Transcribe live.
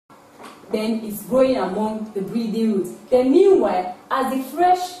then it's growing among the breeding roots. Then meanwhile, as the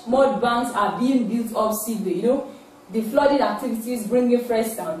fresh mud banks are being built up seaway, you know, the flooding activities bringing fresh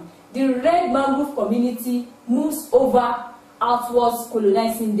sand, the red mangrove community moves over outwards,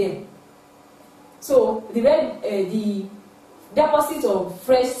 colonizing them. So the deposit of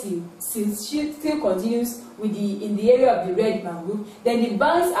fresh silt still continues with in the area of the red mangrove. Then the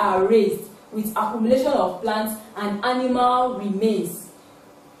banks are raised with accumulation of plants and animal remains,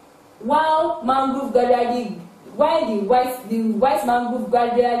 while the white mangrove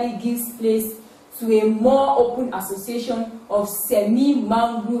gradually gives place to a more open association of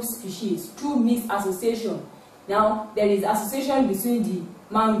semi-mangrove species through mixed association. Now there is association between the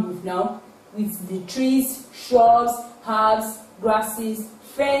mangrove now with the trees, shrubs, herbs, grasses,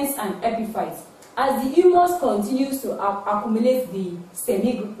 ferns, and epiphytes. As the humus continues to accumulate the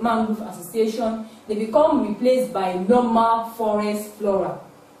semi-mangrove association, they become replaced by normal forest flora.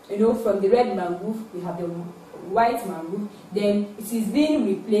 You know, from the red mangrove, we have the white mangrove, then it is being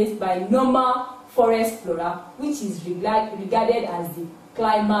replaced by normal forest flora, which is regarded as the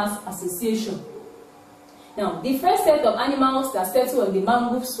climax association. Now, the first set of animals that settle on the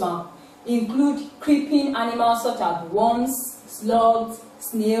mangrove swamp include creeping animals such as worms, slugs,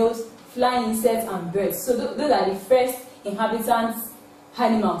 snails, flying insects, and birds. So those are the first inhabitants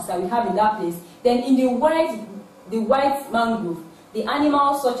animals that we have in that place. Then in the white mangrove, the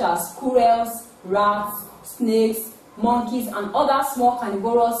animals such as squirrels, rats, snakes, monkeys, and other small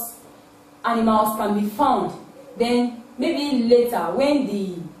carnivorous animals can be found. Then maybe later, when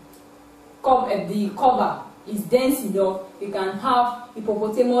the cover is dense enough, you can have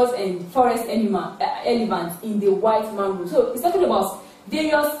hippopotamus and forest elephants in the white mangrove. So it's talking about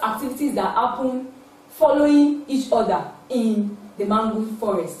various activities that happen following each other in the mangrove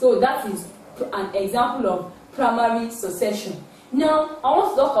forest. So that is an example of primary succession. Now I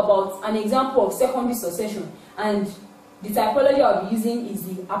want to talk about an example of secondary succession, and the typology I'll be using is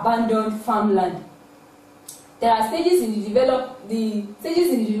the abandoned farmland. There are stages in the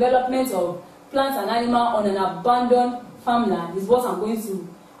development of plants and animals on an abandoned farmland is what I'm going to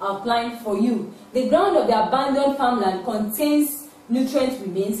outline for you. The ground of the abandoned farmland contains nutrient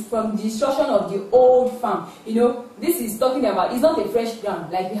remains from the destruction of the old farm. You know, this is talking about, it's not a fresh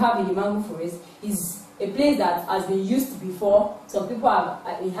ground like we have in the mangrove forest. It's a place that has been used before. Some people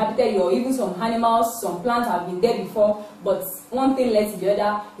have inhabited it, or even some animals, some plants have been there before, but one thing led to the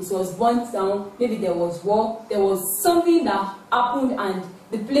other. It was burnt down, maybe there was war, there was something that happened, and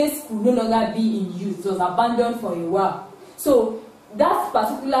the place could no longer be in use. It was abandoned for a while. So that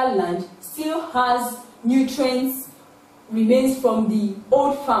particular land still has nutrients remains from the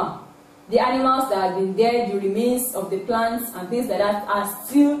old farm. The animals that have been there, the remains of the plants and things like that are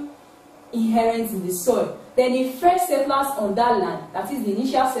still inherent in the soil. Then the fresh settlers on that land, that is the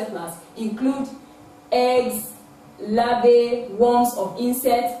initial settlers, include eggs, larvae, worms of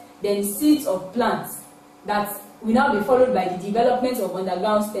insects, then seeds of plants that will now be followed by the development of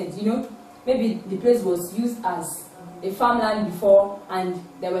underground stems. You know, maybe the place was used as a farmland before, and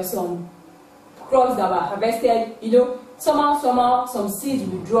there were some crops that were harvested. You know, somehow some seeds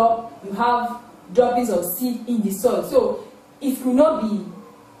will drop. You have droppings of seed in the soil, so it will not be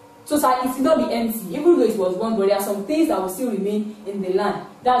it will not be empty, even though it was one, but there are some things that will still remain in the land.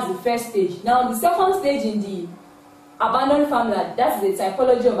 That's the first stage. Now the second stage in the abandoned farmland, that's the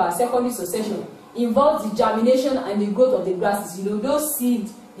typology of our secondary succession, involves the germination and the growth of the grasses. You know, those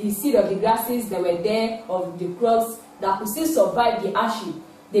seeds, the seed of the grasses that were there, of the crops that could still survive the hardship,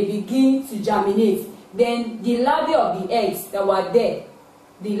 they begin to germinate. Then the larvae of the eggs that were there,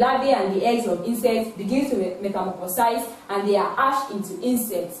 the larvae and the eggs of insects begin to metamorphosize, and they are hatched into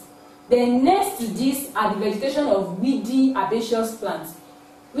insects. Then next to this are the vegetation of weedy herbaceous plants,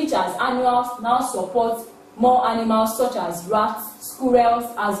 which as annuals now support more animals such as rats, squirrels,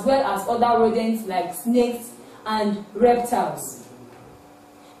 as well as other rodents like snakes and reptiles.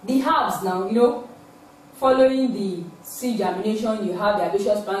 The herbs now, you know, following the seed germination, you have the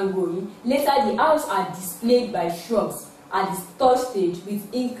herbaceous plant growing. Later, the herbs are displayed by shrubs at the third stage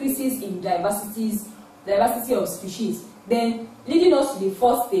with increases in diversity of species. Then, leading us to the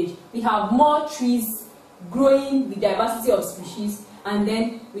fourth stage, we have more trees growing with diversity of species, and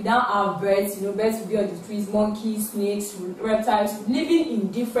then we now have birds. You know, birds will be on the trees, monkeys, snakes, reptiles, living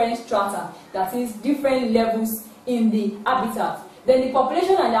in different strata, that is, different levels in the habitat. Then the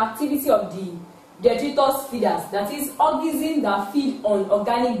population and the activity of the detritus feeders, that is, organisms that feed on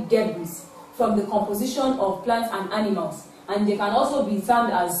organic debris from the composition of plants and animals, and they can also be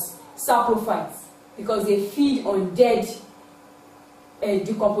termed as saprophytes because they feed on dead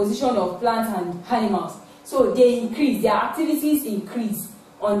decomposition of plants and animals. So they increase, their activities increase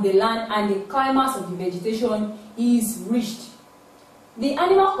on the land and the climax of the vegetation is reached. The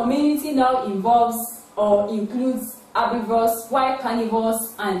animal community now involves or includes herbivores, while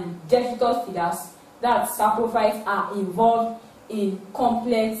carnivores and detritus feeders, that saprophytes, are involved in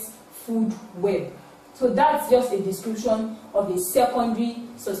complex food web. So that's just a description of a secondary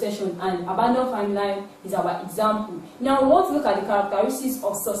succession, and abandoned farmland is our example. Now we want to look at the characteristics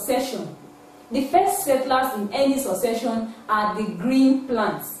of succession. The first settlers in any succession are the green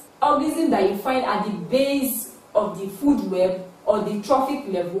plants. Organisms that you find at the base of the food web or the trophic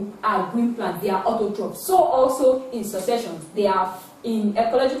level are green plants. They are autotrophs. So also in successions, they are in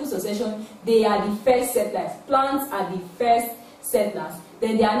ecological succession, they are the first settlers. Plants are the first settlers.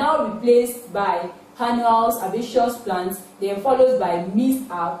 Then they are now replaced by annuals, herbaceous plants, then followed by mixed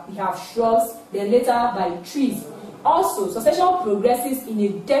herb, we have shrubs, then later by trees. Also, succession progresses in a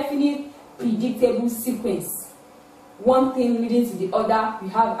definite, predictable sequence. One thing leading to the other. We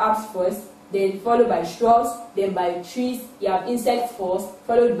have herbs first, then followed by shrubs, then by trees. You have insects first,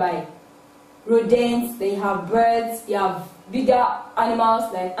 followed by rodents, then you have birds, you have bigger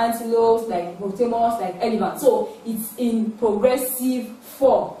animals like antelopes, like hippopotamus, like elephants. So it's in progressive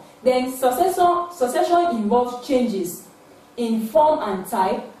form. Then succession involves changes in form and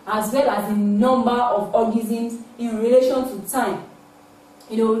type, as well as in number of organisms in relation to time.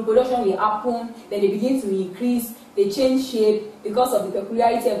 You know, reproduction will happen, then they begin to increase, they change shape because of the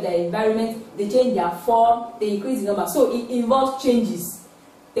peculiarity of their environment, they change their form, they increase the number. So it involves changes.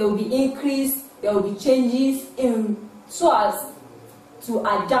 There will be increase, there will be changes so as to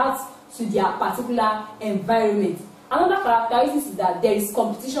adapt to their particular environment. Another characteristic is that there is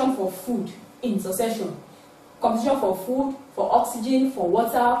competition for food in succession. Competition for food, for oxygen, for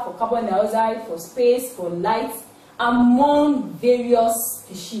water, for carbon dioxide, for space, for light, among various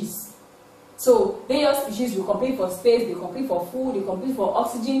species. So various species will compete for space, they compete for food, they compete for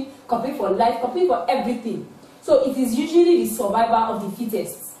oxygen, compete for light, compete for everything. So it is usually the survival of the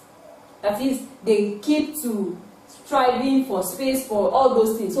fittest. That is, they keep to striving for space, for all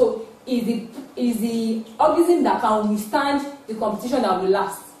those things. So is the organism that can withstand the competition that will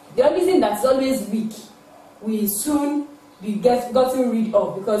last. The organism that is always weak will soon be gotten rid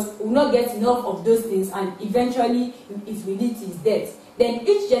of, because we will not get enough of those things, and eventually it will lead to its death. Then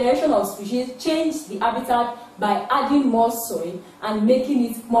each generation of species change the habitat by adding more soil and making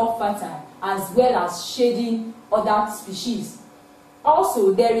it more fertile, as well as shading other species.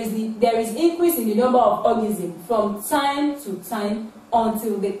 Also, there is increase in the number of organisms from time to time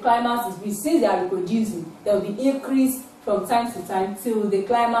until the climax is reached. Since they are reproducing, there will be increase from time to time till the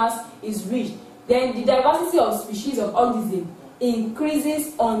climax is reached. Then the diversity of species of organisms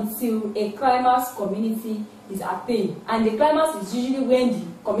increases until a climax community is attained. And the climax is usually when the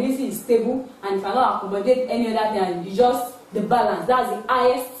community is stable and cannot accommodate any other thing, and it's just the balance. That's the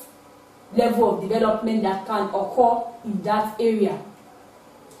highest level of development that can occur in that area.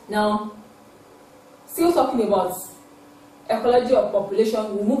 Now, still talking about ecology of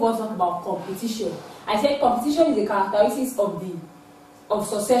population, we'll move on to talk about competition. I said competition is a characteristic of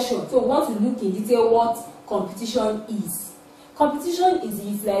succession. So we want to look in detail what competition is. Competition is the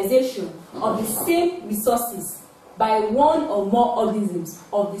utilization of the same resources by one or more organisms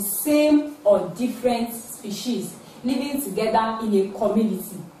of the same or different species living together in a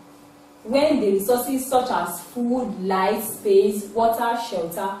community, when the resources such as food, light, space, water,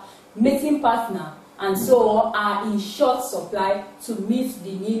 shelter, mating partner, and so on are in short supply to meet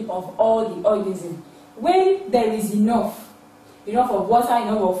the need of all the organisms. When there is enough of water,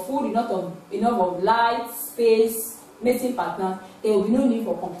 enough of food, enough of light, space, mating partner, there will be no need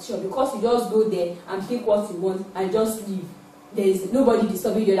for competition, because you just go there and pick what you want and just leave. There is nobody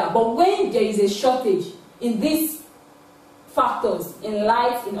disturbing the other. But when there is a shortage in these factors, in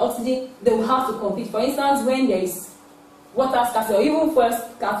light, in oxygen, they will have to compete. For instance, when there is water scarcity or even fuel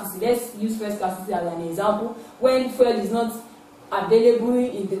scarcity, let's use fuel scarcity as an example. When fuel is not available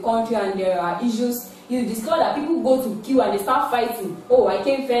in the country and there are issues, you discover that people go to queue and they start fighting. Oh, I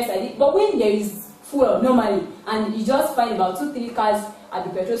came first, I did. But when there is fuel normally, and you just find about 2-3 cars at the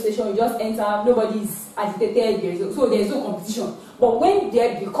petrol station, you just enter, nobody is agitated, so there is no competition. But when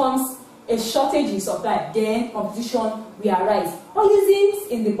there becomes a shortage in supply, then competition will arise.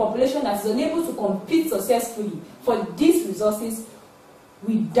 Organisms in the population that is unable to compete successfully for these resources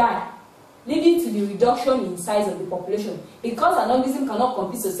will die, leading to the reduction in size of the population. Because an organism cannot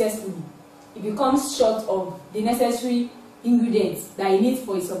compete successfully, it becomes short of the necessary ingredients that it needs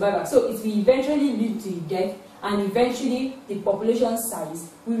for its survival. So it will eventually lead to death, and eventually the population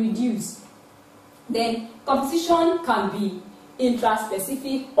size will reduce. Then competition can be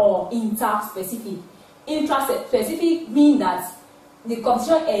intraspecific or interspecific. Intraspecific means that the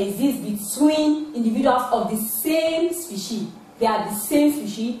competition exists between individuals of the same species. They are the same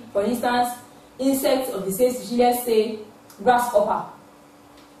species. For instance, insects of the same species, let's say grasshopper.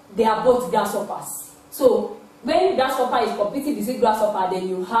 They are both grasshoppers. So when grasshopper is competing with grasshopper, then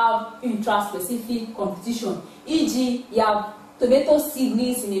you have intra-specific competition. E.g., you have tomato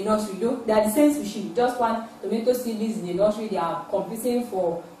seedlings in a nursery. You know, they are the same species. You just plant tomato seedlings in a nursery. They are competing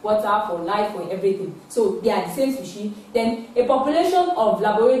for water, for life, for everything. So they are the same species. Then a population of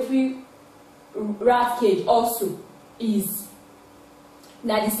laboratory rat cage also is,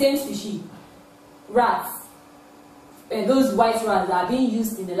 they are the same species. Rats. Those white rats that are being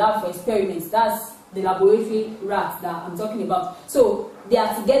used in the lab for experiments, that's the laboratory rats that I'm talking about. So they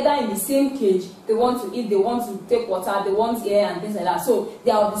are together in the same cage. They want to eat, they want to take water, they want air and things like that. So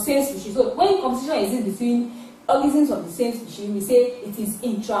they are of the same species. So when competition exists between organisms of the same species, we say it is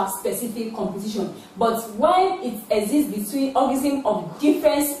intra-specific competition. But when it exists between organisms of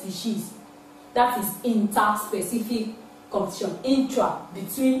different species, that is inter-specific competition. Intra,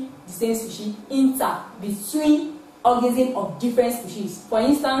 between the same species. Inter, between organisms of different species. For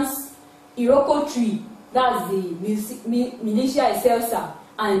instance, Iroko tree, that's the Milicia excelsa,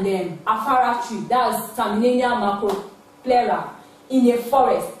 and Afara tree, that's Terminania macroplera. In a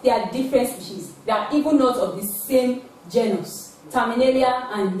forest, they are different species. They are even not of the same genus. Terminalia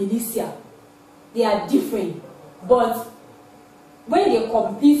and Milicia, they are different. But when they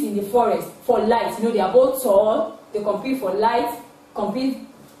compete in the forest for light, you know, they are both tall, they compete for light,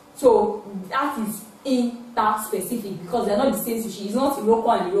 so that is inter-specific because they are not the same species. It's not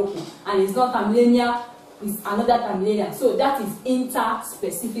Iroko and Iroko, and it's not Terminania with another Terminania. So that is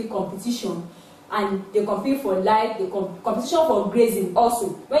inter-specific competition, and they compete for light. The competition for grazing also.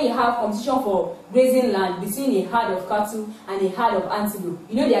 When you have competition for grazing land between a herd of cattle and a herd of antelope,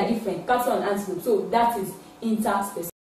 you know they are different, cattle and antelope. So that is inter-specific.